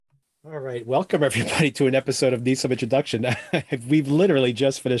All right, welcome everybody to an episode of Need Some Introduction. We've literally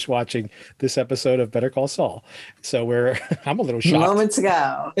just finished watching this episode of Better Call Saul, so I'm a little shocked Moments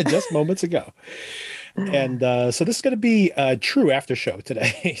ago. just moments ago, and so this is going to be a true after show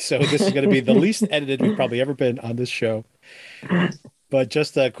today. So this is going to be the least edited we've probably ever been on this show. But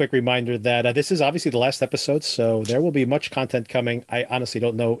just a quick reminder that this is obviously the last episode, so there will be much content coming. I honestly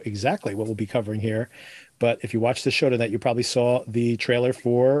don't know exactly what we'll be covering here, but if you watched the show tonight, you probably saw the trailer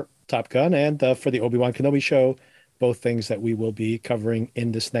for Top Gun and for the Obi-Wan Kenobi show, both things that we will be covering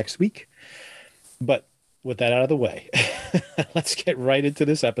in this next week. But with that out of the way, let's get right into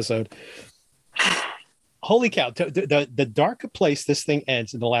this episode. Holy cow, the dark place this thing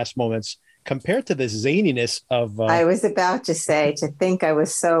ends in the last moments compared to the zaniness of I was about to say, to think I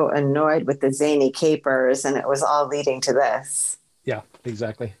was so annoyed with the zany capers and it was all leading to this. yeah,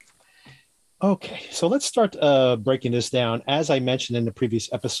 exactly. Okay, so let's start breaking this down. As I mentioned in the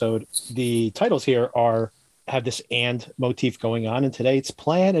previous episode, the titles here are have this and motif going on, and today it's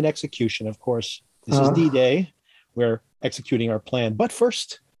plan and execution. Of course, this is D-Day. We're executing our plan, but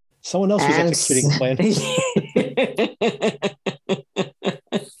first, someone else who's And executing the plan.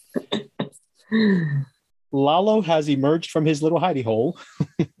 Lalo has emerged from his little hidey hole.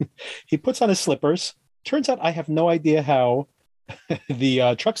 He puts on his slippers. Turns out I have no idea how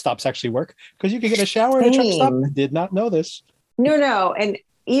the truck stops actually work because you can get a shower at a truck stop. Did not know this. No. And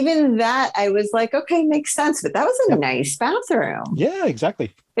even that, I was like, okay, makes sense. But that was a nice bathroom. Yeah,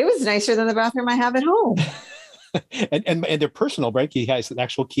 exactly. It was nicer than the bathroom I have at home. and they're personal, right? He has an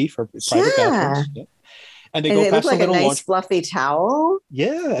actual key for private bathrooms. Yeah. And they go past look like a little nice fluffy towel.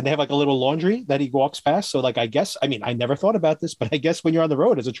 Yeah, and they have like a little laundry that he walks past. So, like, I guess, I mean, I never thought about this, but I guess when you're on the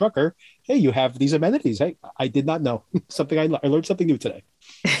road as a trucker, hey, you have these amenities. Hey, I did not know something. I learned something new today.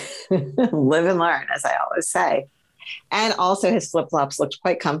 Live and learn, as I always say. And also, his flip flops looked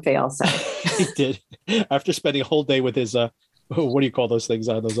quite comfy. Also, he did. After spending a whole day with his what do you call those things?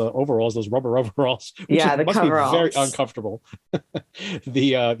 Those overalls, those rubber overalls. Which the must coveralls. Be very uncomfortable.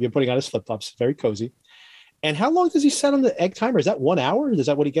 You're putting on his flip flops, very cozy. And how long does he set on the egg timer? Is that 1 hour? Is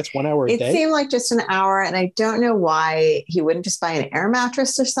that what he gets 1 hour a day? It seemed like just an hour. And I don't know why he wouldn't just buy an air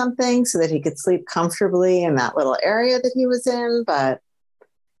mattress or something so that he could sleep comfortably in that little area that he was in. But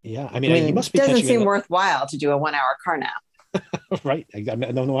yeah, I mean he must be. It doesn't seem worthwhile to do a 1 hour car nap. Right. I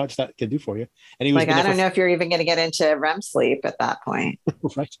don't know how much that can do for you. And he was like, I don't know if you're even going to get into REM sleep at that point.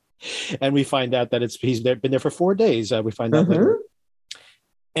 Right. And we find out that he's been there for 4 days. We find out later.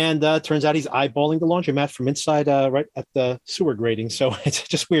 And turns out he's eyeballing the laundromat from inside, right at the sewer grating. So it's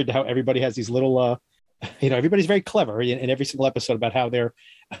just weird how everybody has these little, everybody's very clever in every single episode about how they're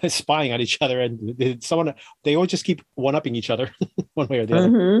spying on each other. And they always just keep one-upping each other one way or the other.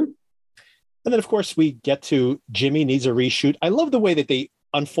 And then, of course, we get to Jimmy needs a reshoot. I love the way that they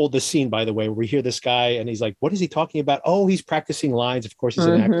unfold the scene, by the way, where we hear this guy and he's like, what is he talking about? Oh, he's practicing lines. Of course, he's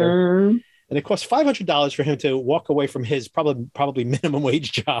an actor. And it costs $500 for him to walk away from his probably minimum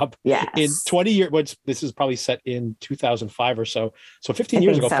wage job in 20 years. Which this is probably set in 2005 or so. So 15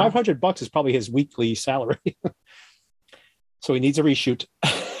 years ago, so. $500 is probably his weekly salary. So he needs a reshoot.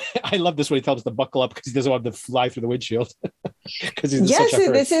 I love this when he tells us to buckle up because he doesn't want to fly through the windshield. This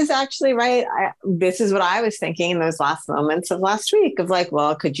is actually right. This is what I was thinking in those last moments of last week of like,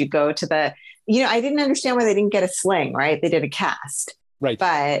 well, could you go to the, I didn't understand why they didn't get a sling, right? They did a cast. Right.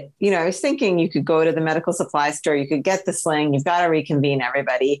 But, I was thinking you could go to the medical supply store, you could get the sling, you've got to reconvene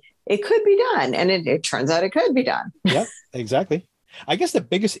everybody. It could be done. And it turns out it could be done. Yeah, exactly. I guess the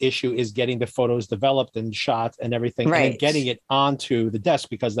biggest issue is getting the photos developed and shot and everything, right. And then getting it onto the desk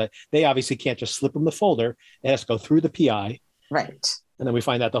because they obviously can't just slip them the folder. It has to go through the PI. Right. And then we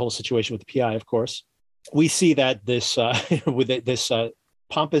find out the whole situation with the PI, of course. We see that this this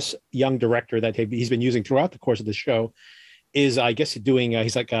pompous young director that he's been using throughout the course of the show is, I guess, doing,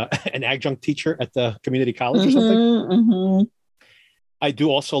 he's like an adjunct teacher at the community college or something. I do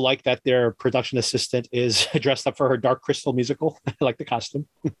also like that their production assistant is dressed up for her Dark Crystal musical. I like the costume.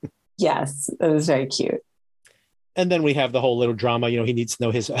 Yes, it was very cute. And then we have the whole little drama. He needs to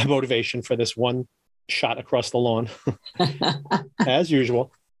know his motivation for this one shot across the lawn, as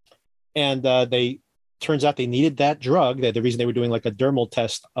usual. And turns out they needed that drug. The reason they were doing like a dermal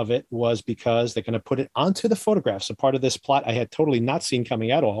test of it was because they're going to put it onto the photographs. So part of this plot I had totally not seen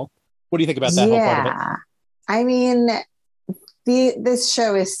coming at all. What do you think about that whole part of it? I mean, this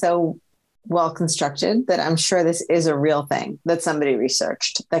show is so well constructed that I'm sure this is a real thing that somebody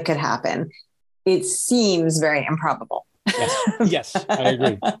researched that could happen. It seems very improbable. Yes, I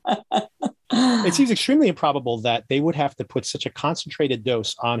agree. It seems extremely improbable that they would have to put such a concentrated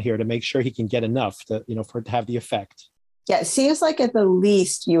dose on here to make sure he can get enough to, for it to have the effect. Yeah, it seems like at the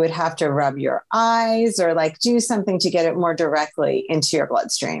least you would have to rub your eyes or like do something to get it more directly into your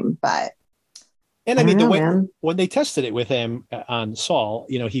bloodstream. But And I I mean, don't the know, way man. when they tested it with him on Saul,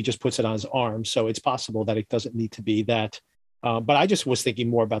 he just puts it on his arm. So it's possible that it doesn't need to be that. But I just was thinking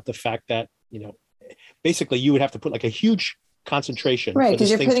more about the fact that, basically you would have to put like a huge concentration Right, for because this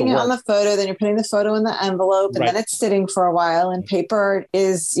you're thing to putting it on work. the photo, then you're putting the photo in the envelope, and Right. then it's sitting for a while, and paper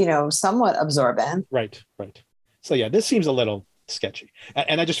is, somewhat absorbent. Right. Right. So yeah, this seems a little sketchy.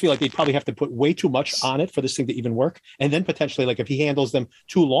 And I just feel like they'd probably have to put way too much on it for this thing to even work. And then potentially, like if he handles them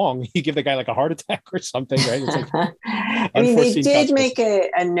too long, you give the guy like a heart attack or something, right? It's like I mean, they unforeseen did consequences.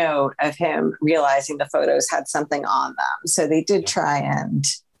 make a note of him realizing the photos had something on them. So they did try and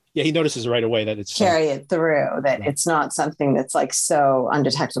Yeah, he notices right away that it's carry it through, that right. it's not something that's like so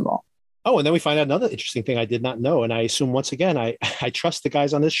undetectable. Oh, and then we find out another interesting thing I did not know. And I assume once again, I trust the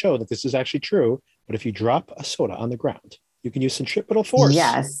guys on this show that this is actually true. But if you drop a soda on the ground, you can use centripetal force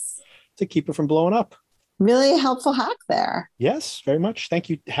Yes. to keep it from blowing up. Really helpful hack there. Yes, very much. Thank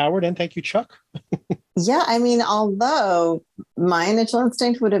you, Howard, and thank you, Chuck. Yeah, I mean, although my initial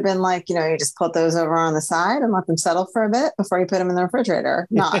instinct would have been like, you just put those over on the side and let them settle for a bit before you put them in the refrigerator.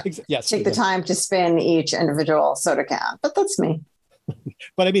 Not Yes, take the time to spin each individual soda can. But that's me.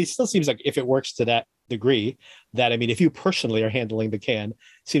 But I mean, it still seems like if it works to that degree, that I mean, if you personally are handling the can,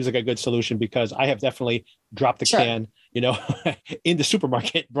 seems like a good solution, because I have definitely dropped the can, in the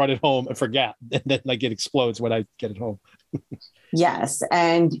supermarket, brought it home and forgot, and then like it explodes when I get it home. Yes.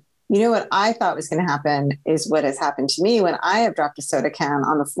 And you know what I thought was going to happen is what has happened to me when I have dropped a soda can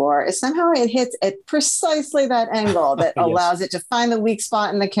on the floor is somehow it hits at precisely that angle that Yes. allows it to find the weak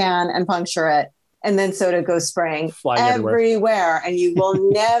spot in the can and puncture it. And then soda goes spraying Flying everywhere, and you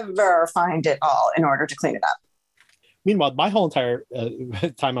will never find it all in order to clean it up. Meanwhile, my whole entire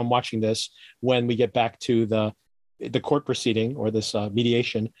time I'm watching this, when we get back to the court proceeding or this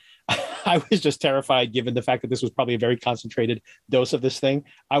mediation, I was just terrified, given the fact that this was probably a very concentrated dose of this thing.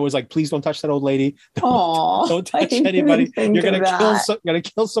 I was like, please don't touch that old lady. Don't touch anybody. You're going to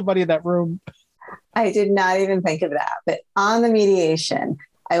kill somebody in that room. I did not even think of that. But on the mediation,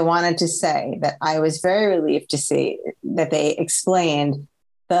 I wanted to say that I was very relieved to see that they explained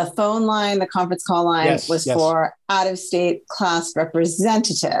the phone line, the conference call line was for out-of-state class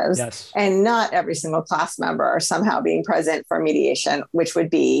representatives, and not every single class member somehow being present for mediation, which would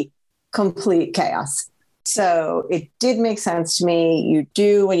be complete chaos. So it did make sense to me. You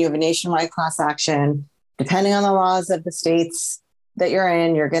do, when you have a nationwide class action, depending on the laws of the states that you're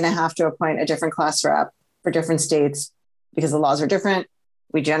in, you're going to have to appoint a different class rep for different states because the laws are different.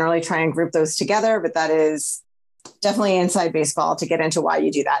 We generally try and group those together, but that is definitely inside baseball to get into why you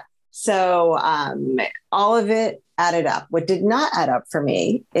do that. So all of it added up. What did not add up for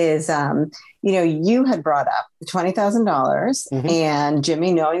me is, you had brought up the $20,000 and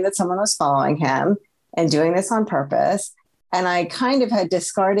Jimmy knowing that someone was following him and doing this on purpose. And I kind of had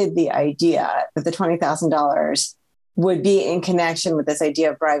discarded the idea that the $20,000 would be in connection with this idea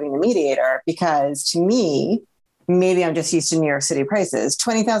of bribing the mediator, because to me, maybe I'm just used to New York City prices.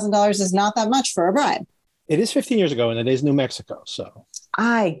 $20,000 is not that much for a bribe. It is 15 years ago, and it is New Mexico. So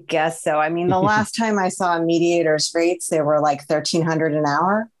I guess so. I mean, the last time I saw mediators' rates, they were like $1,300 an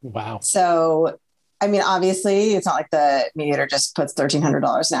hour. Wow. So, I mean, obviously, it's not like the mediator just puts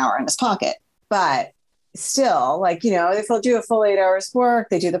 $1,300 an hour in his pocket, but still, like, if they'll do a full 8 hours work,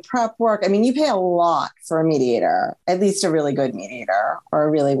 they do the prep work. I mean, you pay a lot for a mediator, at least a really good mediator or a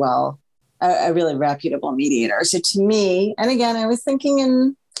really reputable mediator. So to me, and again, I was thinking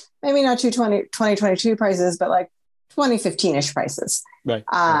in maybe not 2022 prices, but like 2015-ish prices. Right.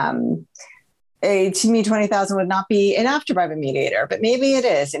 To me, 20,000 would not be enough to bribe a mediator, but maybe it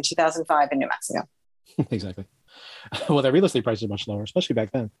is in 2005 in New Mexico. Exactly. Well, their real estate prices are much lower, especially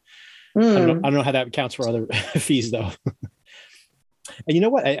back then. I don't know how that counts for other fees, though. And you know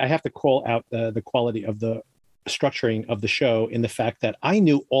what? I have to call out the quality of the structuring of the show in the fact that I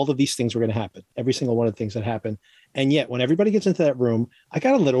knew all of these things were going to happen, every single one of the things that happened. And yet when everybody gets into that room, I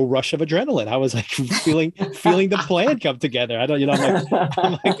got a little rush of adrenaline. I was like feeling the plan come together.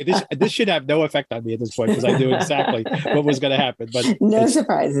 I'm like, this should have no effect on me at this point, because I knew exactly what was going to happen, but no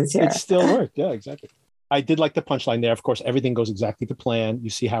surprises here. It still worked. Yeah, exactly. I did like the punchline there. Of course, everything goes exactly to plan.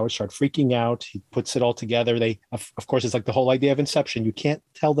 You see Howard start freaking out. He puts it all together. Of course, it's like the whole idea of Inception. You can't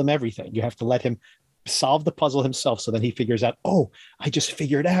tell them everything. You have to let him solve the puzzle himself. So then he figures out, oh, I just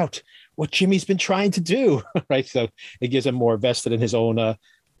figured out what Jimmy's been trying to do. Right. So it gives him more vested in his own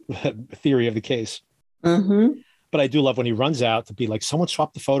theory of the case. Mm-hmm. But I do love when he runs out to be like, someone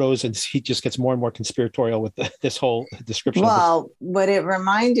swapped the photos, and he just gets more and more conspiratorial with this whole description. Well, what it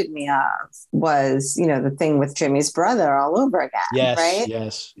reminded me of was, the thing with Jimmy's brother all over again, Yes, right?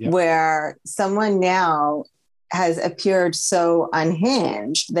 yes. Yep. Where someone now has appeared so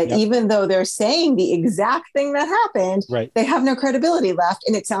unhinged that even though they're saying the exact thing that happened, right, they have no credibility left.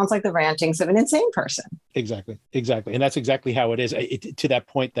 And it sounds like the rantings of an insane person. Exactly. And that's exactly how it is, to that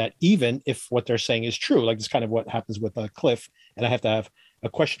point that even if what they're saying is true, like it's kind of what happens with Cliff. And I have to have a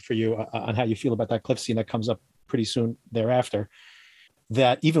question for you on how you feel about that Cliff scene that comes up pretty soon thereafter.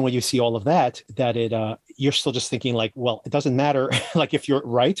 That even when you see all of that you're still just thinking like, well, it doesn't matter like if you're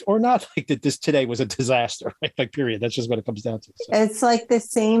right or not, like that this today was a disaster, right? Like period. That's just what it comes down to. So. It's like the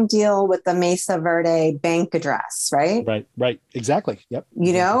same deal with the Mesa Verde bank address, right? Right. Exactly. Yep.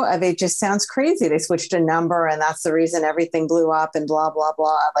 It just sounds crazy. They switched a number and that's the reason everything blew up and blah, blah,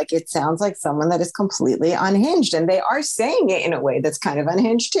 blah. Like it sounds like someone that is completely unhinged, and they are saying it in a way that's kind of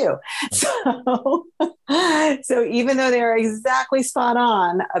unhinged too. Right. So even though they're exactly spot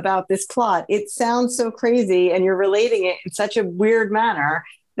on about this plot, it sounds so crazy and you're relating it in such a weird manner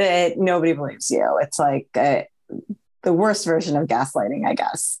that nobody believes you. It's like the worst version of gaslighting, I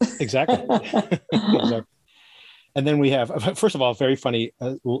guess. Exactly. Exactly. And then we have, first of all, a very funny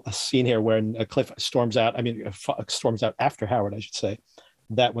scene here when Cliff storms out. Storms out after Howard, I should say.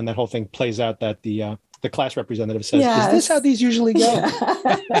 That when that whole thing plays out, that the class representative says, yes. Is this how these usually go?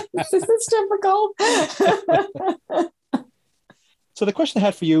 This is typical. So the question I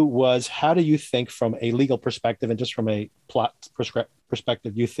had for you was, how do you think from a legal perspective and just from a plot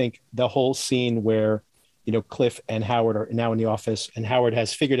perspective, you think the whole scene where, Cliff and Howard are now in the office and Howard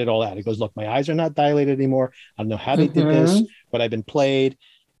has figured it all out. He goes, look, my eyes are not dilated anymore. I don't know how they did this, but I've been played.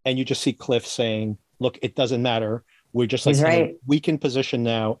 And you just see Cliff saying, look, it doesn't matter. We're just like in a weakened position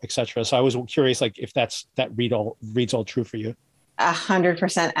now, etc. So I was curious, like if that reads all true for you.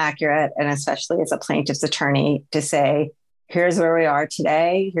 100% accurate. And especially as a plaintiff's attorney to say, here's where we are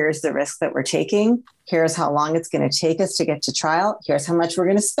today. Here's the risk that we're taking. Here's how long it's going to take us to get to trial. Here's how much we're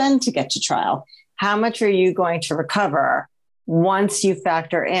going to spend to get to trial. How much are you going to recover once you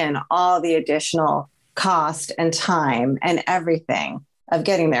factor in all the additional cost and time and everything of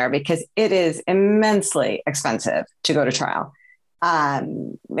getting there? Because it is immensely expensive to go to trial.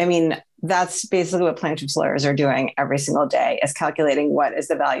 That's basically what plaintiff's lawyers are doing every single day, is calculating what is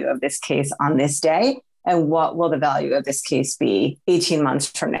the value of this case on this day and what will the value of this case be 18 months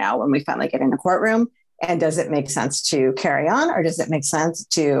from now when we finally get in the courtroom. And does it make sense to carry on, or does it make sense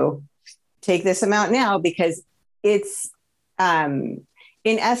to take this amount now? Because it's, in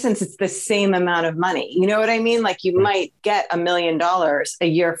essence, it's the same amount of money. You know what I mean? Like you might get $1 million a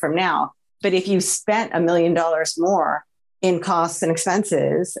year from now, but if you spent $1 million more in costs and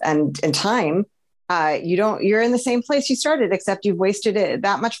expenses and time, you're in the same place you started, except you've wasted it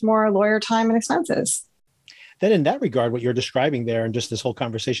that much more lawyer time and expenses. Then in that regard, what you're describing there and just this whole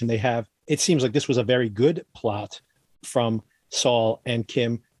conversation they have, it seems like this was a very good plot from Saul and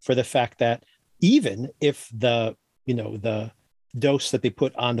Kim, for the fact that even if the dose that they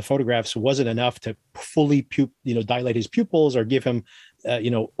put on the photographs wasn't enough to fully dilate his pupils or give him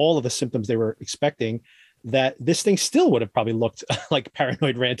all of the symptoms they were expecting, that this thing still would have probably looked like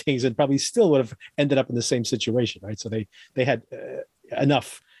paranoid rantings and probably still would have ended up in the same situation, right? So they had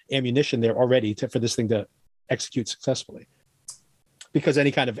enough ammunition there already for this thing to execute successfully, because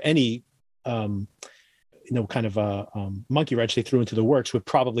any kind of monkey wrench they threw into the works would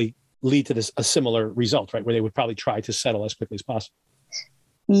probably lead to a similar result, right? Where they would probably try to settle as quickly as possible.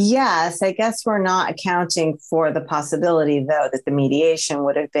 Yes, I guess we're not accounting for the possibility, though, that the mediation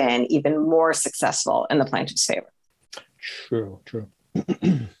would have been even more successful in the plaintiff's favor. True.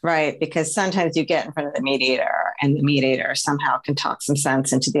 Right, because sometimes you get in front of the mediator and the mediator somehow can talk some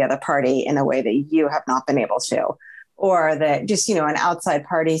sense into the other party in a way that you have not been able to, or that just, an outside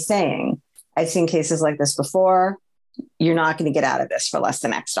party saying, I've seen cases like this before. You're not going to get out of this for less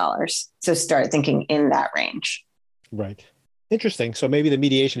than X dollars. So start thinking in that range. Right. Interesting. So maybe the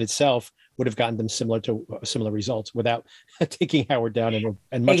mediation itself would have gotten them similar results without taking Howard down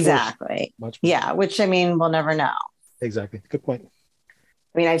and much exactly. Worse. Yeah. Which we'll never know. Exactly. Good point.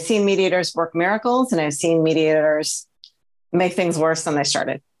 I've seen mediators work miracles, and I've seen mediators make things worse than they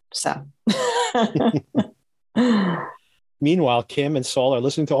started. So. Meanwhile, Kim and Saul are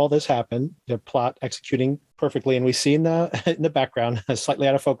listening to all this happen, the plot executing perfectly. And we see in the background, slightly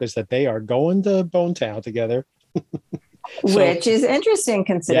out of focus, that they are going to Bone Town together. Which is interesting,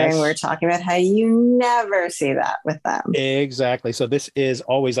 considering we're talking about how you never see that with them. Exactly. So this is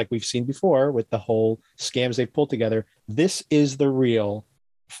always, like we've seen before with the whole scams they've pulled together, this is the real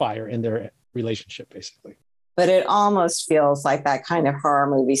fire in their relationship, basically. But it almost feels like that kind of horror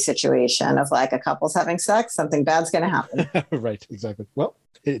movie situation of like a couple's having sex, something bad's going to happen. Right, exactly. Well,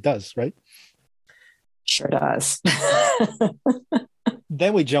 it does, right? Sure does.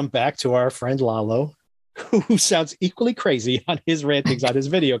 Then we jump back to our friend Lalo, who sounds equally crazy on his rantings on his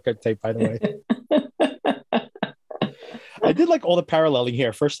video tape, by the way. I did like all the paralleling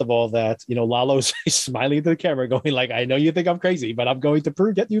here. First of all, that, Lalo's smiling into the camera going like, I know you think I'm crazy, but I'm going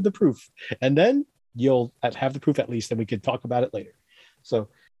to get you the proof. And then you'll have the proof at least, and we could talk about it later. So,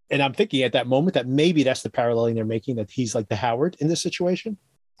 and I'm thinking at that moment that maybe that's the paralleling they're making, that he's like the Howard in this situation,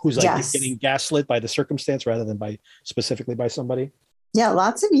 who's like getting gaslit by the circumstance rather than specifically by somebody. Yeah,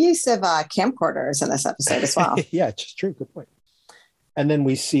 lots of use of camcorders in this episode as well. Yeah, it's true. Good point. And then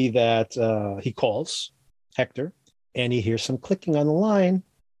we see that he calls Hector, and he hears some clicking on the line.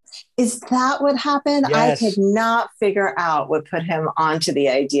 Is that what happened? Yes. I could not figure out what put him onto the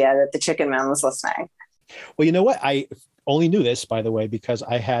idea that the chicken man was listening. Well, you know what? I only knew this, by the way, because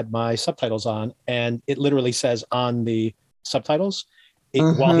I had my subtitles on, and it literally says on the subtitles,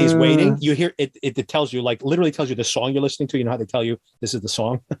 while he's waiting, you hear it. It tells you, like, literally tells you the song you're listening to. You know how they tell you this is the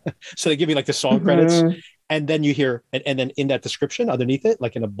song? So they give you like the song credits. And then you hear, and then in that description underneath it,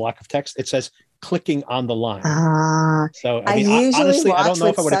 like in a block of text, it says clicking on the line. So I usually honestly, watch I don't know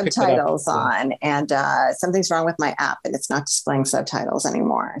with if I would have picked subtitles it up. on, and something's wrong with my app, and it's not displaying subtitles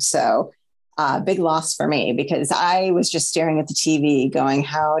anymore. So big loss for me, because I was just staring at the TV going,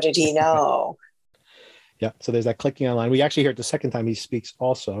 how did he know? Yeah. So there's that clicking on line. We actually hear it the second time he speaks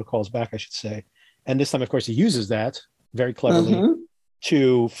also, calls back, I should say. And this time, of course, he uses that very cleverly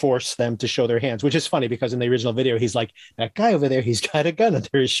to force them to show their hands, which is funny because in the original video, he's like, that guy over there, he's got a gun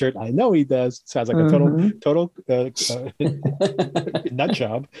under his shirt. I know he does. Sounds like a total nut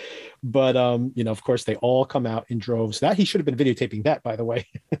job. But, of course, they all come out in droves. That he should have been videotaping that, by the way.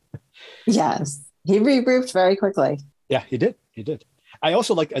 Yes. He regrouped very quickly. Yeah, he did. He did. I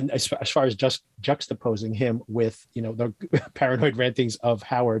also like, as far as just juxtaposing him with, the paranoid rantings of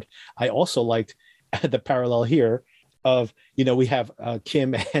Howard, I also liked the parallel here of, we have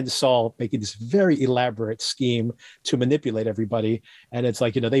Kim and Saul making this very elaborate scheme to manipulate everybody. And it's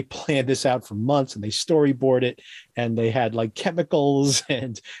like, they planned this out for months and they storyboard it, and they had like chemicals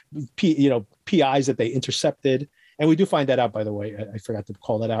and, PIs that they intercepted. And we do find that out, by the way. I forgot to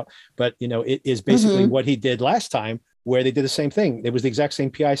call that out. But, it is basically what he did last time, where they did the same thing. It was the exact same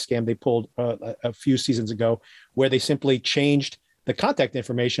PI scam they pulled a few seasons ago, where they simply changed the contact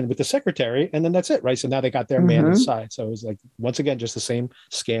information with the secretary, and then that's it, right? So now they got their man inside. So it was like, once again, just the same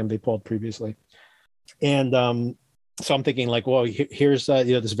scam they pulled previously. And so I'm thinking like, well, here's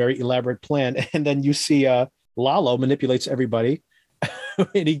this very elaborate plan. And then you see Lalo manipulates everybody.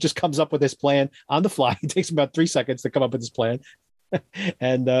 And he just comes up with this plan on the fly. It takes about 3 seconds to come up with this plan,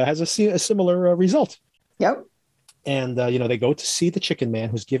 and has a similar result. Yep. And, they go to see the chicken man,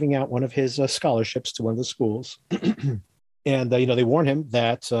 who's giving out one of his scholarships to one of the schools. And, they warn him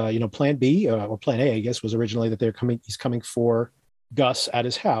that, plan B or plan A, I guess, was originally that he's coming for Gus at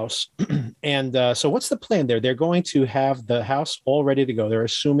his house. And so what's the plan there? They're going to have the house all ready to go. They're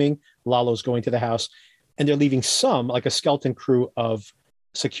assuming Lalo's going to the house, and they're leaving like a skeleton crew of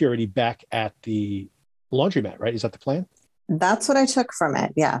security back at the laundromat, right? Is that the plan? That's what I took from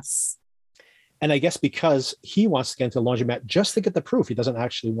it. Yes. And I guess because he wants to get into the laundromat just to get the proof, he doesn't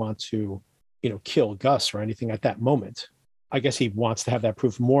actually want to, kill Gus or anything at that moment. I guess he wants to have that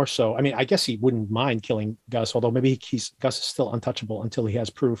proof more so. I mean, I guess he wouldn't mind killing Gus, although maybe Gus is still untouchable until he has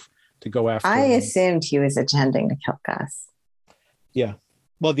proof to go after. I assumed he was intending to kill Gus. Yeah.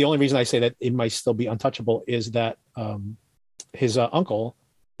 Well, the only reason I say that it might still be untouchable is that his uncle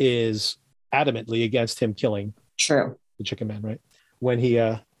is adamantly against him killing the chicken man, right? When he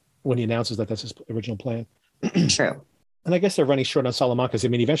announces that that's his original plan. True. And I guess they're running short on Salamancas. I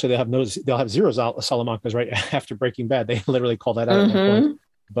mean, eventually they'll have zero Salamancas, right? After Breaking Bad, they literally call that out at one point.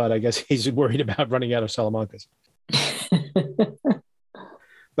 But I guess he's worried about running out of Salamancas.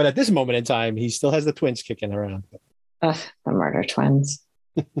 But at this moment in time, he still has the twins kicking around. Ugh, the murder twins.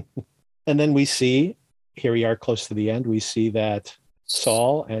 And then we see, here we are close to the end, we see that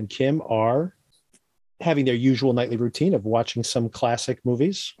Saul and Kim are having their usual nightly routine of watching some classic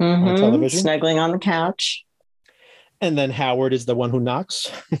movies on television. Snuggling on the couch. And then Howard is the one who knocks.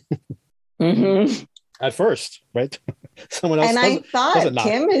 At first, right? Someone else. And I thought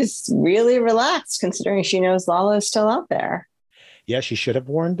Kim is really relaxed considering she knows Lala is still out there. Yeah, she should have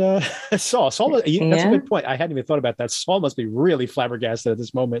warned Saul. That's a good point. I hadn't even thought about that. Saul must be really flabbergasted at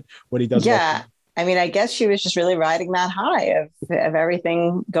this moment when he does. Yeah. I mean, I guess she was just really riding that high of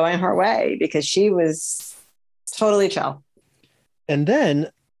everything going her way because she was totally chill. And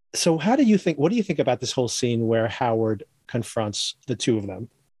then So what do you think about this whole scene where Howard confronts the two of them?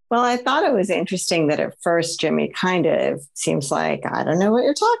 Well, I thought it was interesting that at first Jimmy kind of seems like, I don't know what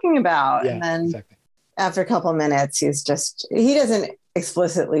you're talking about. Yeah, And then exactly. after a couple of minutes, he doesn't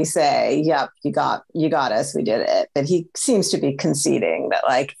explicitly say, yep, you got us, we did it. But he seems to be conceding that,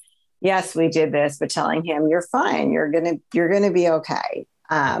 like, yes, we did this, but telling him you're fine, you're gonna be okay.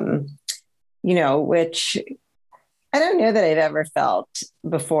 Which I don't know that I'd ever felt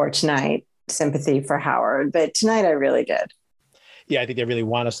before tonight sympathy for Howard, but tonight I really did. Yeah, I think they really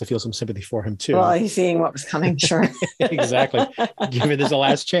want us to feel some sympathy for him too. Well, he's seeing what was coming, sure. Exactly. Given there's a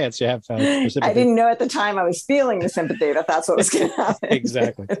last chance, you have sympathy. I didn't know at the time I was feeling the sympathy that that's what was going to happen.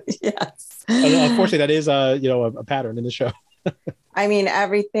 Exactly. Yes. Unfortunately, that is a pattern in the show. I mean,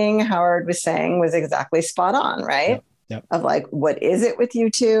 everything Howard was saying was exactly spot on, right? Yep. Of like, what is it with you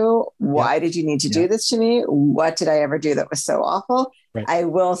two? Why did you need to do this to me? What did I ever do that was so awful? Right. I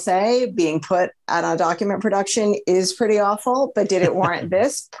will say being put on a document production is pretty awful, but did it warrant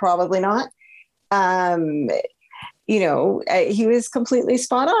this? Probably not. He was completely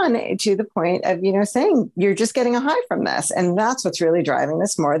spot on to the point of, saying you're just getting a high from this. And that's what's really driving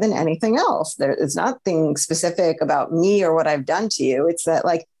this more than anything else. There is nothing specific about me or what I've done to you. It's that,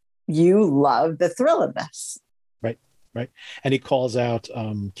 like, you love the thrill of this. Right. And he calls out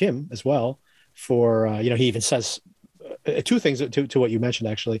Kim as well for, he even says two things to what you mentioned,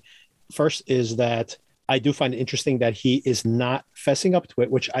 actually. First is that I do find it interesting that he is not fessing up to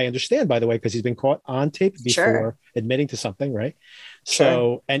it, which I understand, by the way, because he's been caught on tape before admitting to something, right? Sure.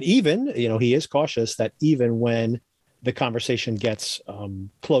 So, and even, he is cautious that even when the conversation gets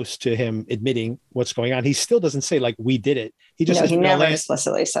close to him admitting what's going on, he still doesn't say, like, we did it. He just says, he never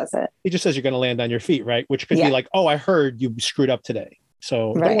explicitly says it. He just says you're going to land on your feet, right? Which could be like, oh, I heard you screwed up today.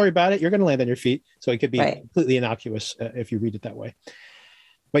 So don't worry about it. You're going to land on your feet. So it could be completely innocuous if you read it that way.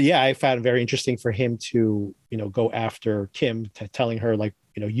 But yeah, I found it very interesting for him to, go after Kim, telling her, like,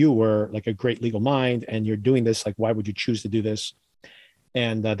 you were like a great legal mind and you're doing this. Like, why would you choose to do this?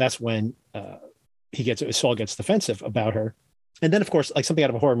 And that's when Saul gets defensive about her. And then, of course, like something out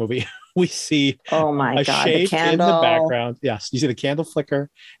of a horror movie, we see a shape in the background. Yes, you see the candle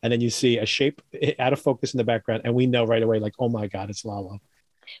flicker, and then you see a shape out of focus in the background, and we know right away, like, oh my God, it's Lalo.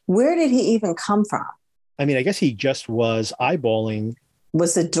 Where did he even come from? I mean, I guess he just was eyeballing.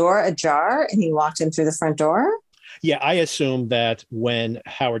 Was the door ajar and he walked in through the front door? Yeah, I assume that when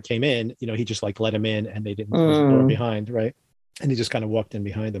Howard came in, he just like let him in and they didn't close the door behind, right? And he just kind of walked in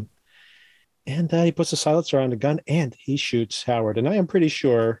behind him. And he puts a silencer on the gun and he shoots Howard. And I am pretty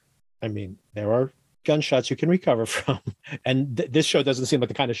sure, I mean, there are gunshots you can recover from. And this show doesn't seem like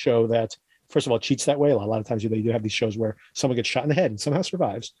the kind of show that, first of all, cheats that way. A lot of times they do have these shows where someone gets shot in the head and somehow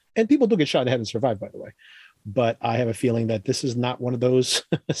survives. And people do get shot in the head and survive, by the way. But I have a feeling that this is not one of those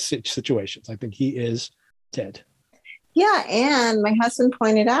situations. I think he is dead. Yeah. And my husband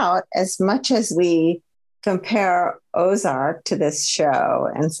pointed out, as much as we compare Ozark to this show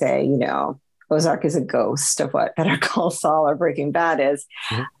and say, Ozark is a ghost of what Better Call Saul or Breaking Bad is.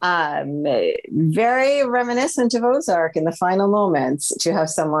 Very reminiscent of Ozark in the final moments to have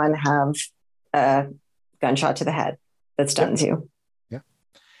someone have a gunshot to the head that stuns you. Yeah,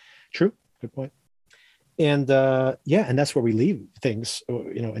 true. Good point. And and that's where we leave things,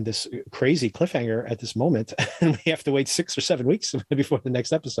 in this crazy cliffhanger at this moment. And we have to wait 6 or 7 weeks before the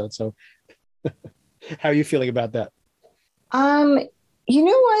next episode. So how are you feeling about that? You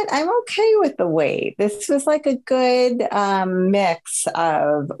know what? I'm okay with the wait. This was like a good mix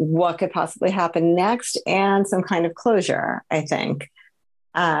of what could possibly happen next and some kind of closure, I think.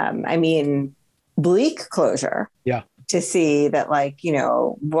 I mean, bleak closure. Yeah. To see that, like,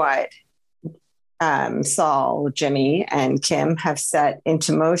 what Saul, Jimmy, and Kim have set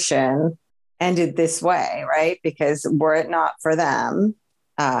into motion ended this way, right? Because were it not for them,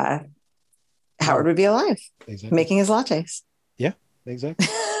 Howard would be alive, making his lattes. Yeah, exactly.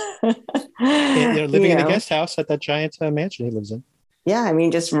 And, living in a guest house at that giant mansion he lives in. Yeah, I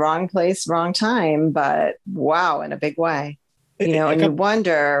mean, just wrong place, wrong time, but wow, in a big way. And you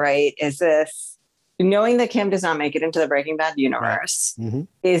wonder, right, is this, knowing that Kim does not make it into the Breaking Bad universe,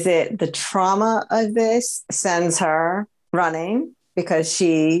 is it the trauma of this sends her running because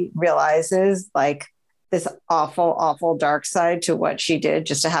she realizes, like, this awful, awful dark side to what she did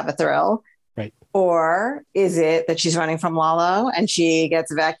just to have a thrill? Right. Or is it that she's running from Lalo and she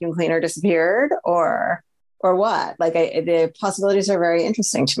gets a vacuum cleaner disappeared, or what? Like, the possibilities are very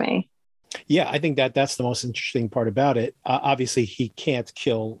interesting to me. Yeah, I think that's the most interesting part about it. Obviously, he can't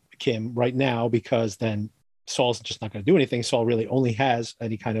kill Kim right now because then Saul's just not going to do anything. Saul really only has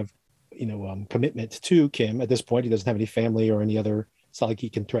any kind of, commitment to Kim at this point. He doesn't have any family or any other It's not like he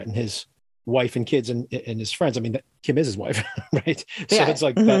can threaten his wife and kids and his friends. I mean, Kim is his wife, right? Yeah. So it's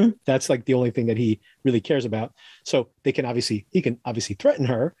like that. That's like the only thing that he really cares about. So he can obviously threaten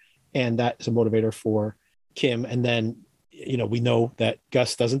her, and that is a motivator for Kim. And then, we know that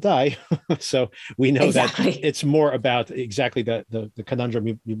Gus doesn't die. So we know that it's more about exactly the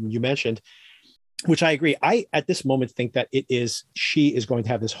conundrum you mentioned, which I agree. I, at this moment, think that she is going to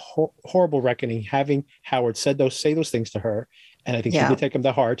have this horrible reckoning, having Howard say those things to her. And I think she did take him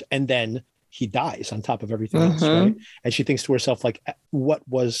to heart. And then he dies on top of everything else, right? And she thinks to herself, like, what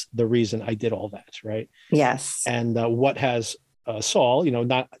was the reason I did all that, right? Yes. And what has Saul,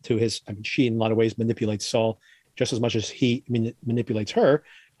 not to his, I mean, she in a lot of ways manipulates Saul just as much as he manipulates her,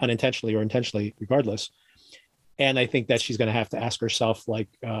 unintentionally or intentionally, regardless. And I think that she's going to have to ask herself, like,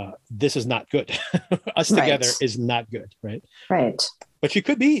 this is not good. Us together is not good, right? Right. But she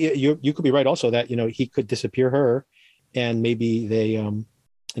could be, you could be right also that, he could disappear her and maybe they,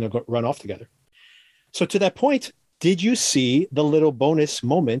 run off together. So to that point, did you see the little bonus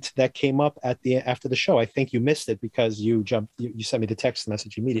moment that came up after the show? I think you missed it because you sent me the text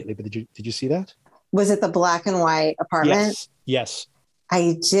message immediately, but did you see that? Was it the black and white apartment? Yes.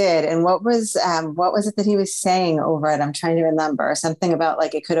 I did. And what was it that he was saying over it? I'm trying to remember. Something about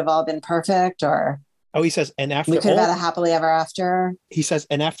like it could have all been perfect, or he says, and after we could have had a happily ever after. He says,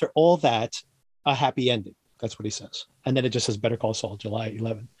 and after all that, a happy ending. That's what he says. And then it just says Better Call Saul, July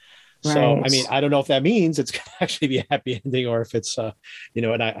 11. So, I mean, I don't know if that means it's going to actually be a happy ending or if it's, an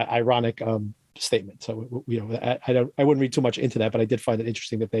ironic statement. So, I wouldn't read too much into that, but I did find it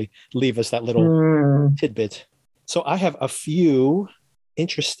interesting that they leave us that little tidbit. So I have a few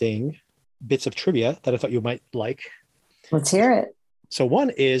interesting bits of trivia that I thought you might like. Let's hear it. So one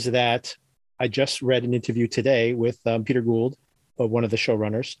is that I just read an interview today with Peter Gould, one of the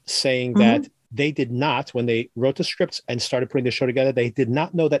showrunners, saying that they did not, when they wrote the scripts and started putting the show together, they did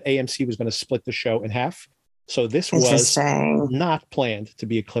not know that AMC was going to split the show in half. So this was not planned to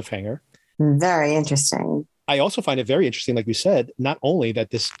be a cliffhanger. Very interesting. I also find it very interesting, like you said, not only that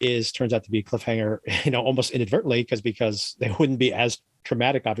this turns out to be a cliffhanger, almost inadvertently, because they wouldn't be as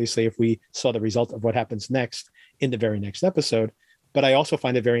traumatic, obviously, if we saw the result of what happens next in the very next episode. But I also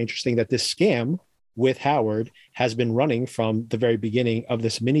find it very interesting that this scam with Howard has been running from the very beginning of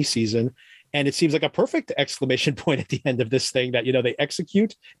this mini season. And it seems like a perfect exclamation point at the end of this thing that, they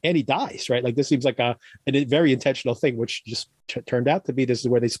execute and he dies, right? Like this seems like a very intentional thing, which just turned out to be, this is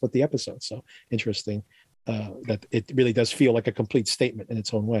where they split the episode. So interesting that it really does feel like a complete statement in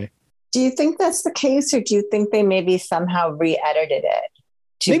its own way. Do you think that's the case, or do you think they maybe somehow re-edited it?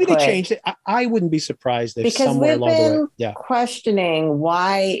 Maybe they changed it. I wouldn't be surprised if somewhere along the way. Questioning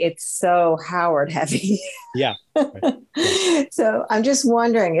why it's so Howard heavy. Yeah. Right. So I'm just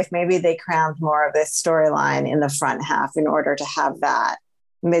wondering if maybe they crammed more of this storyline in the front half in order to have that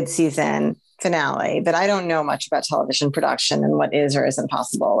mid-season finale. But I don't know much about television production and what is or isn't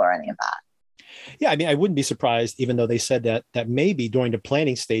possible or any of that. Yeah, I mean, I wouldn't be surprised, even though they said that maybe during the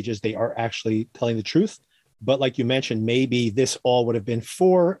planning stages, they are actually telling the truth. But like you mentioned, maybe this all would have been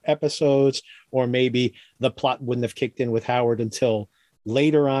 4 episodes, or maybe the plot wouldn't have kicked in with Howard until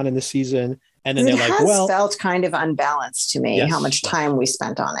later on in the season. And then they're like, well, it felt kind of unbalanced to me, how much time we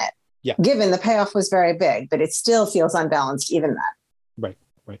spent on it. Yeah. Given the payoff was very big, but it still feels unbalanced even then.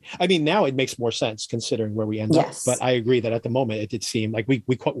 Right. I mean, now it makes more sense considering where we end up. But I agree that at the moment it did seem like we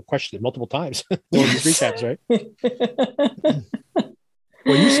questioned it multiple times during these recaps, right?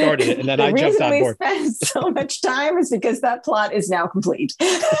 Well, you started it, and then I jumped on board. The reason we spent so much time is because that plot is now complete.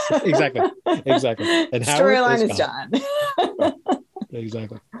 Exactly. And storyline is done. Right.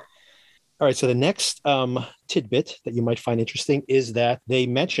 Exactly. All right. So the next tidbit that you might find interesting is that they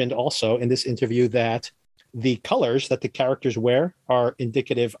mentioned also in this interview that the colors that the characters wear are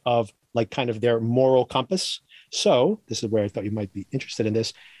indicative of like kind of their moral compass. So this is where I thought you might be interested in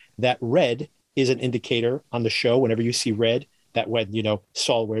this, that red is an indicator on the show. Whenever you see red, that when,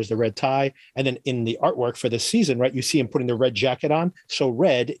 Saul wears the red tie, and then in the artwork for this season, right, you see him putting the red jacket on. So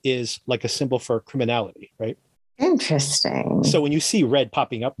red is like a symbol for criminality, right? Interesting. So when you see red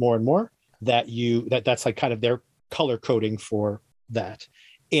popping up more and more, that's like kind of their color coding for that.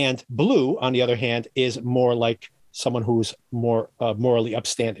 And blue, on the other hand, is more like someone who's more morally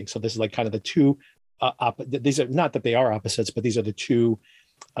upstanding. So this is like kind of the two, these are not that they are opposites, but these are the two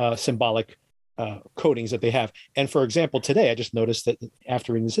symbolic codings that they have. And for example, today, I just noticed that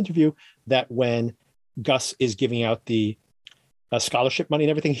after reading this interview, that when Gus is giving out the scholarship money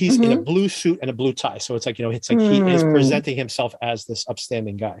and everything, he's in a blue suit and a blue tie. So it's like, it's like he is presenting himself as this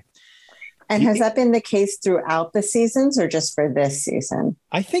upstanding guy. And has that been the case throughout the seasons or just for this season?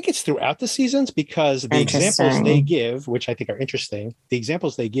 I think it's throughout the seasons because the examples they give, which I think are interesting, the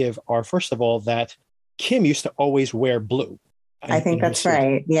examples they give are, first of all, that Kim used to always wear blue. I think that's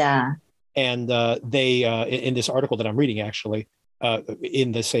right. Yeah. And they, in this article that I'm reading, actually,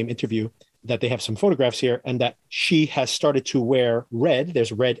 in the same interview, that they have some photographs here, and that she has started to wear red.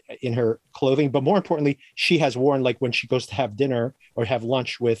 There's red in her clothing, but more importantly, she has worn, like when she goes to have dinner or have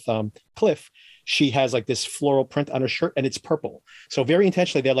lunch with Cliff, she has like this floral print on her shirt, and it's purple. So very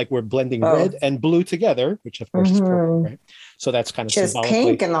intentionally, they're like, we're blending red and blue together, which of course is purple, right? So that's kind of just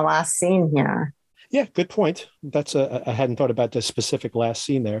pink in the last scene here. Yeah, good point. That's I hadn't thought about the specific last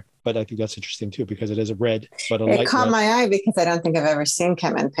scene there, but I think that's interesting too, because it is a red, but it caught my eye because I don't think I've ever seen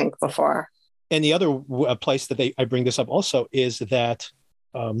Kim in pink before. And the other place that I bring this up also is that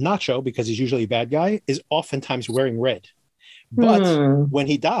Nacho, because he's usually a bad guy, is oftentimes wearing red. But when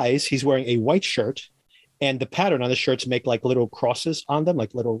he dies, he's wearing a white shirt, and the pattern on the shirts make like little crosses on them,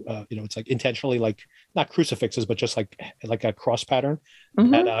 like little, it's like intentionally, like not crucifixes, but just like a cross pattern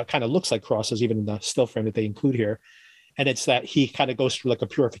that kind of looks like crosses, even in the still frame that they include here. And it's that he kind of goes through like a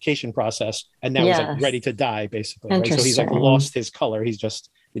purification process, and now he's like ready to die, basically. Right? So he's like lost his color. He's just,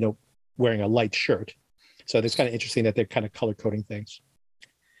 wearing a light shirt. So it's kind of interesting that they're kind of color coding things.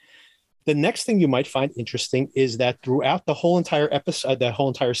 The next thing you might find interesting is that throughout the whole entire episode, the whole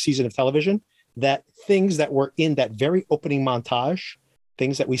entire season of television, that things that were in that very opening montage,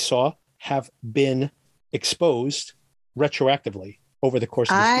 things that we saw, have been exposed retroactively over the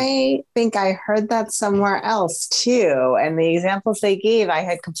course of the season. I think I heard that somewhere else too. And the examples they gave, I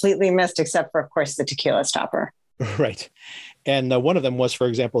had completely missed, except for, of course, the tequila stopper. Right. And one of them was, for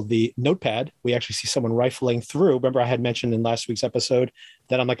example, the notepad. We actually see someone rifling through. Remember, I had mentioned in last week's episode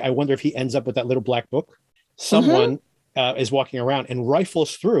that I'm like, I wonder if he ends up with that little black book. Someone is walking around and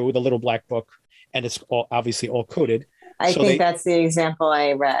rifles through the little black book, and it's obviously all coded. I think that's the example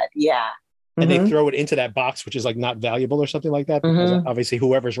I read. Yeah. And they throw it into that box, which is like not valuable or something like that, because obviously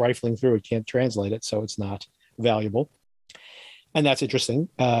whoever's rifling through it can't translate it, so it's not valuable. And that's interesting.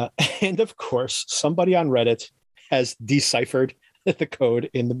 And of course, somebody on Reddit has deciphered the code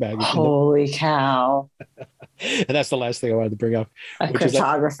in the magazine. Holy cow. And that's the last thing I wanted to bring up. A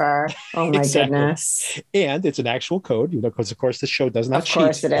cryptographer. Oh my goodness. And it's an actual code, because of course the show does not cheat. Of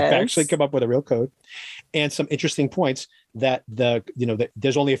course it is. Actually come up with a real code. And some interesting points that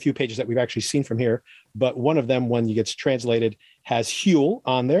there's only a few pages that we've actually seen from here, but one of them, when it gets translated, has Huel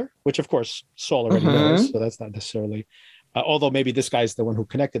on there, which of course Saul already knows. So that's not necessarily, although maybe this guy's the one who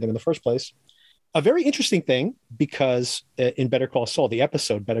connected them in the first place. A very interesting thing, because in Better Call Saul, the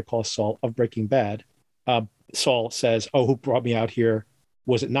episode Better Call Saul of Breaking Bad, Saul says, "Oh, who brought me out here?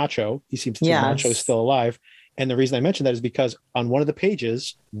 Was it Nacho?" He seems to think Nacho is still alive. And the reason I mention that is because on one of the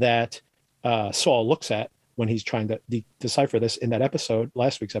pages that Saul looks at when he's trying to decipher this in that episode,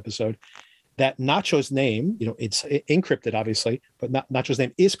 last week's episode, that Nacho's name, it's encrypted, obviously, but Nacho's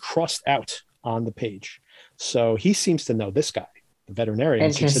name is crossed out on the page. So he seems to know, this guy, the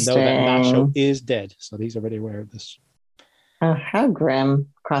veterinarian, seems to know that Nacho is dead. So he's already aware of this. Oh, how grim,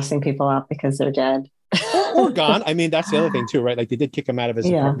 crossing people out because they're dead. or gone. I mean, that's the other thing too, right? Like they did kick him out of his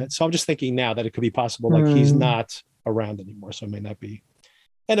apartment. So I'm just thinking now that it could be possible, like he's not around anymore. So it may not be.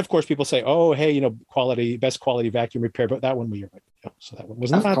 And of course, people say, "Oh, hey, best quality vacuum repair," but that one we right. So that one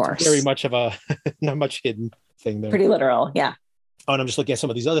was not very much of a not much hidden thing there. Pretty literal, yeah. Oh, and I'm just looking at some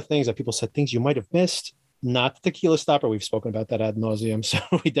of these other things that people said things you might have missed. Not the tequila stopper. We've spoken about that ad nauseum, so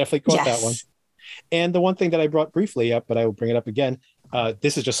we definitely caught that one. And the one thing that I brought briefly up, but I will bring it up again.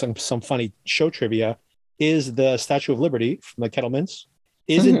 This is just some funny show trivia. Is the Statue of Liberty from the Kettlemans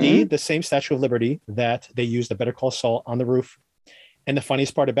is indeed the same Statue of Liberty that they used the Better Call Saul on the roof. And the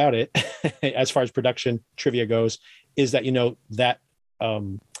funniest part about it, as far as production trivia goes, is that, that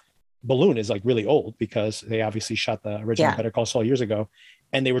balloon is like really old because they obviously shot the original Better Call Saul years ago,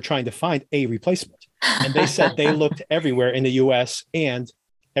 and they were trying to find a replacement. And they said they looked everywhere in the US and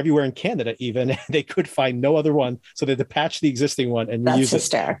everywhere in Canada even, they could find no other one. So they had to patch the existing one and reuse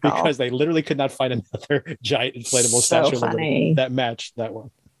it because they literally could not find another giant inflatable Statue of Liberty that matched that one.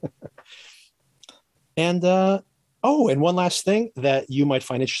 And and one last thing that you might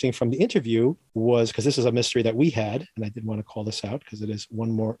find interesting from the interview was, because this is a mystery that we had, and I did want to call this out because it is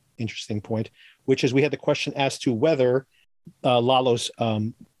one more interesting point, which is we had the question as to whether Lalo's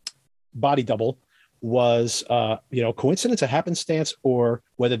body double was coincidence, a happenstance, or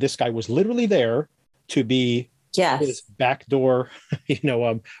whether this guy was literally there to be his backdoor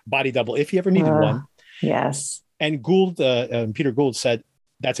body double if he ever needed one. Yes. And Gould, Peter Gould said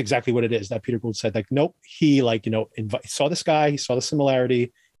that's exactly what it is. That Peter Gould said, like, nope, he saw this guy, he saw the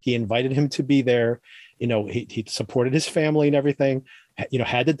similarity, He invited him to be there. He supported his family and everything.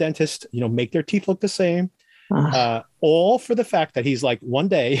 Had the dentist, make their teeth look the same. All for the fact that he's like, one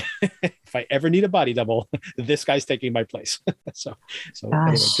day, if I ever need a body double, this guy's taking my place. so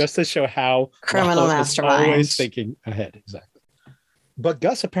anyway, just to show how criminal mastermind, always thinking ahead. Exactly. But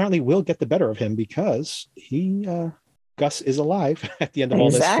Gus apparently will get the better of him because Gus is alive at the end of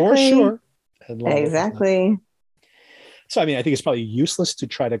all this for sure. Exactly. So, I mean, I think it's probably useless to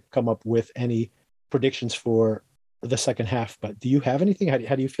try to come up with any predictions for the second half, but do you have anything?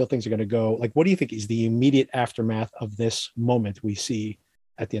 How do you feel things are going to go? Like, what do you think is the immediate aftermath of this moment we see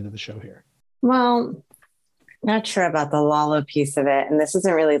at the end of the show here? Well, not sure about the Lalo piece of it. And this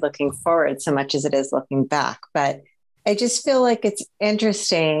isn't really looking forward so much as it is looking back, but I just feel like it's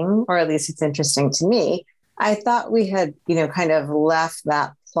interesting, or at least it's interesting to me. I thought we had, kind of left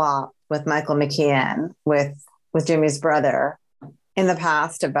that plot with Michael McKean with Jimmy's brother in the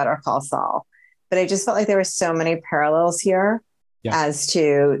past of Better Call Saul. But I just felt like there were so many parallels here as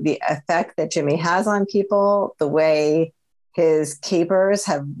to the effect that Jimmy has on people, the way his capers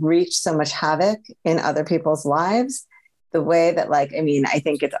have wreaked so much havoc in other people's lives, the way that, I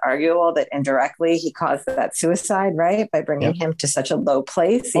think it's arguable that indirectly he caused that suicide, right? By bringing him to such a low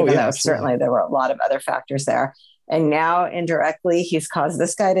place, even though certainly there were a lot of other factors there. And now indirectly, he's caused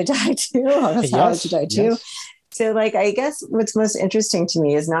this guy to die too, or to die too. So I guess what's most interesting to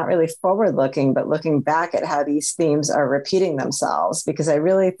me is not really forward looking, but looking back at how these themes are repeating themselves, because I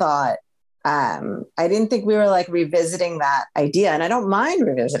really thought, I didn't think we were revisiting that idea, and I don't mind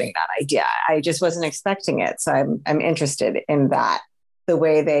revisiting that idea. I just wasn't expecting it. So I'm interested in that, the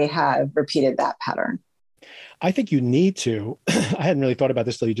way they have repeated that pattern. I think you need to. I hadn't really thought about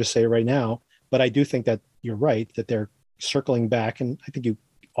this till you just say it right now, but I do think that you're right, that they're circling back. And I think you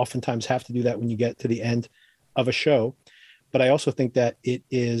oftentimes have to do that when you get to the end of a show. But I also think that it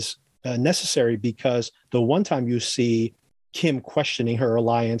is necessary, because the one time you see Kim questioning her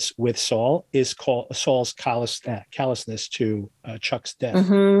alliance with Saul is called Saul's callousness to Chuck's death.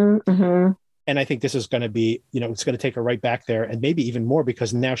 And I think this is going to be, it's going to take her right back there, and maybe even more,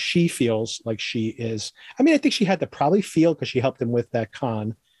 because now she feels like she is. I mean, I think she had to probably feel, because she helped him with that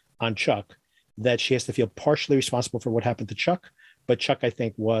con on Chuck, that she has to feel partially responsible for what happened to Chuck. But Chuck, I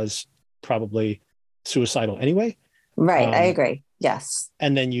think, was probably suicidal anyway. Right. I agree. Yes.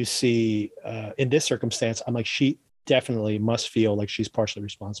 And then you see in this circumstance, I'm like, she definitely must feel like she's partially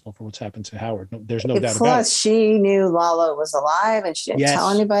responsible for what's happened to Howard. There's no doubt about it. Plus, she knew Lalo was alive and she didn't tell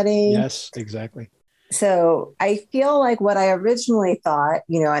anybody. Yes, exactly. So I feel like what I originally thought,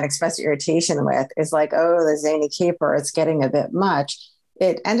 and expressed irritation with is the zany caper, it's getting a bit much.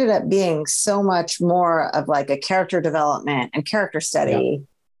 It ended up being so much more of a character development and character study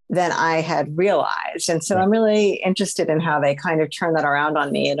than I had realized. And so I'm really interested in how they kind of turn that around on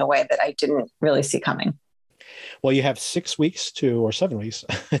me in a way that I didn't really see coming. Well, you have 6 weeks or 7 weeks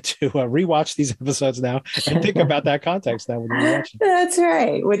to rewatch these episodes now and think about that context now when you're watching. That's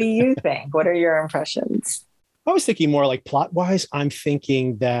right. What do you think? What are your impressions? I was thinking more plot wise. I'm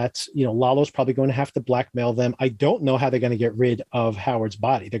thinking that, Lalo's probably going to have to blackmail them. I don't know how they're going to get rid of Howard's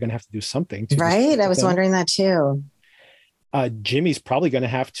body. They're going to have to do something. Right. I was wondering that too. Jimmy's probably going to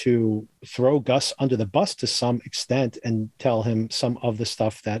have to throw Gus under the bus to some extent and tell him some of the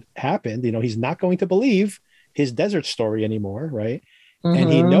stuff that happened. He's not going to believe his desert story anymore, right?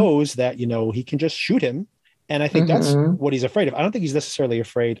 And he knows that, he can just shoot him. And I think that's what he's afraid of. I don't think he's necessarily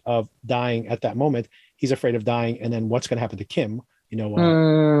afraid of dying at that moment. He's afraid of dying and then what's going to happen to Kim,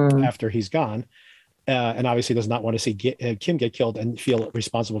 after he's gone. And obviously does not want to see Kim get killed and feel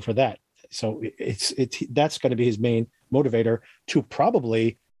responsible for that. So that's going to be his main motivator to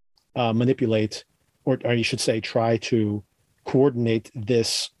probably manipulate, or you should say, try to coordinate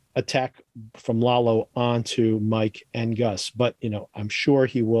this attack from Lalo onto Mike and Gus. But, I'm sure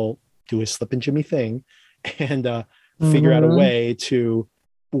he will do his Slip and Jimmy thing and figure out a way to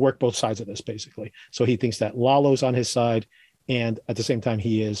work both sides of this, basically. So he thinks that Lalo's on his side, and at the same time,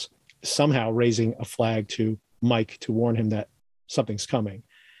 he is somehow raising a flag to Mike to warn him that something's coming.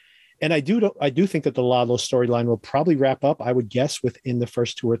 And I do think that the Lalo storyline will probably wrap up, I would guess, within the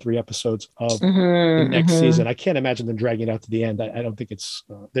first 2 or 3 episodes of the next season. I can't imagine them dragging it out to the end. I don't think it's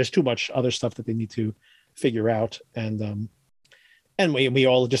there's too much other stuff that they need to figure out. And we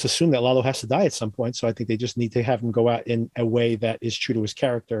all just assume that Lalo has to die at some point. So I think they just need to have him go out in a way that is true to his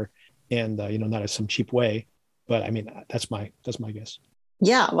character, and not in some cheap way. But I mean, that's my guess.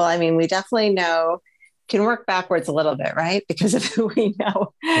 Yeah, well, we definitely can work backwards a little bit, right? Because of who we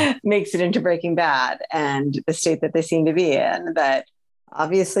know makes it into Breaking Bad and the state that they seem to be in. But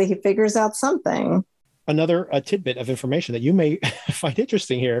obviously he figures out something. another tidbit of information that you may find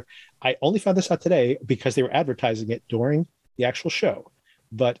interesting here. I only found this out today because they were advertising it during the actual show.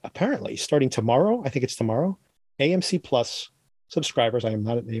 But apparently, starting tomorrow, I think it's tomorrow, AMC Plus subscribers, I am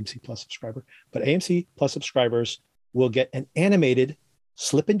not an AMC Plus subscriber, but AMC Plus subscribers will get an animated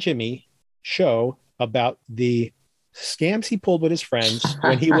Slip and Jimmy show about the scams he pulled with his friends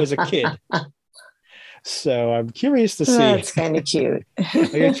when he was a kid. So I'm curious to see. That's kind of cute.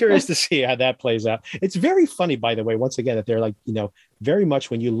 I'm curious to see how that plays out. It's very funny, by the way, once again, that they're like, very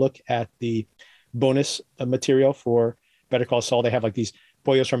much when you look at the bonus material for Better Call Saul, they have like these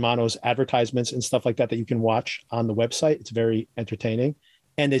Pollos Hermanos advertisements and stuff like that you can watch on the website. It's very entertaining.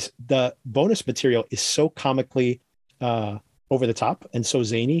 And the bonus material is so comically over the top and so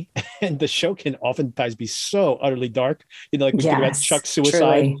zany. And the show can oftentimes be so utterly dark. Like we think about Chuck's suicide.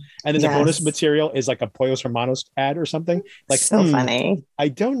 Truly. And then the bonus material is like a Pollos Hermanos ad or something. Like so funny. I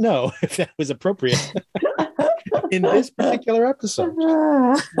don't know if that was appropriate in this particular episode.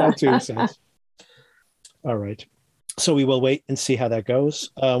 Not 2 cents. All right. So we will wait and see how that goes.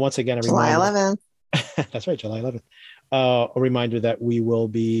 Once again, July 11th. That's right, July 11th. A reminder that we will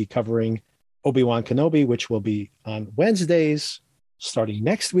be covering Obi-Wan Kenobi, which will be on Wednesdays starting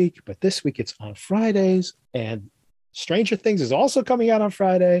next week. But this week it's on Fridays. And Stranger Things is also coming out on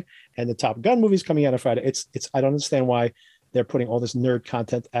Friday. And the Top Gun movie is coming out on Friday. It's I don't understand why they're putting all this nerd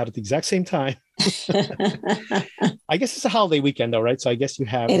content out at the exact same time. I guess it's a holiday weekend, though, right? So I guess you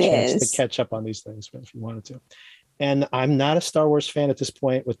have a chance to catch up on these things if you wanted to. And I'm not a Star Wars fan at this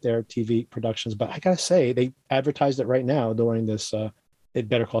point with their TV productions, but I got to say, they advertised it right now during this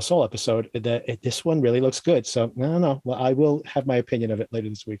Better Call Saul episode that this one really looks good. So no. Well, I will have my opinion of it later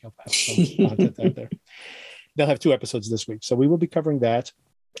this week. I'll have some content out there. They'll have 2 episodes this week. So we will be covering that.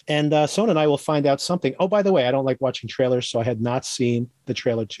 And Sona and I will find out something. Oh, by the way, I don't like watching trailers, so I had not seen the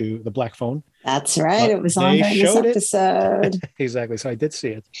trailer to The Black Phone. That's right. It was on during this episode. Exactly. So I did see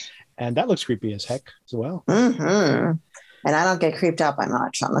it. And that looks creepy as heck as well. Mm-hmm. And I don't get creeped out by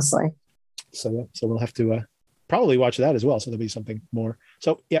much, honestly. So we'll have to probably watch that as well. So there'll be something more.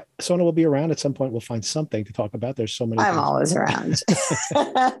 So yeah, Sona will be around at some point. We'll find something to talk about. There's so many. I'm always around.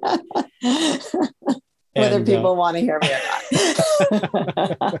 Whether people want to hear me or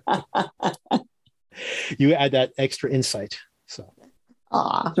not. You add that extra insight. So.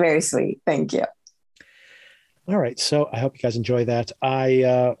 Very sweet. Thank you. All right. So I hope you guys enjoy that.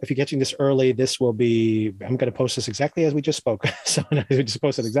 If you're catching this early, I'm going to post this exactly as we just spoke. So we just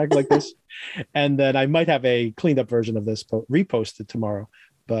posted exactly like this. And then I might have a cleaned up version of this reposted tomorrow.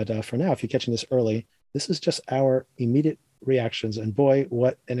 But for now, if you're catching this early, this is just our immediate reactions. And boy,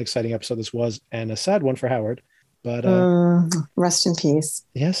 what an exciting episode this was, and a sad one for Howard. But rest in peace.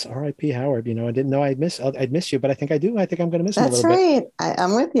 Yes, R.I.P. Howard. I didn't know I'd miss you, but I think I do. I think I'm going to miss him a little bit. That's right.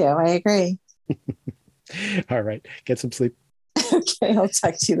 I'm with you. I agree. All right. Get some sleep. Okay. I'll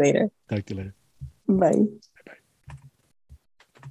talk to you later. Talk to you later. Bye.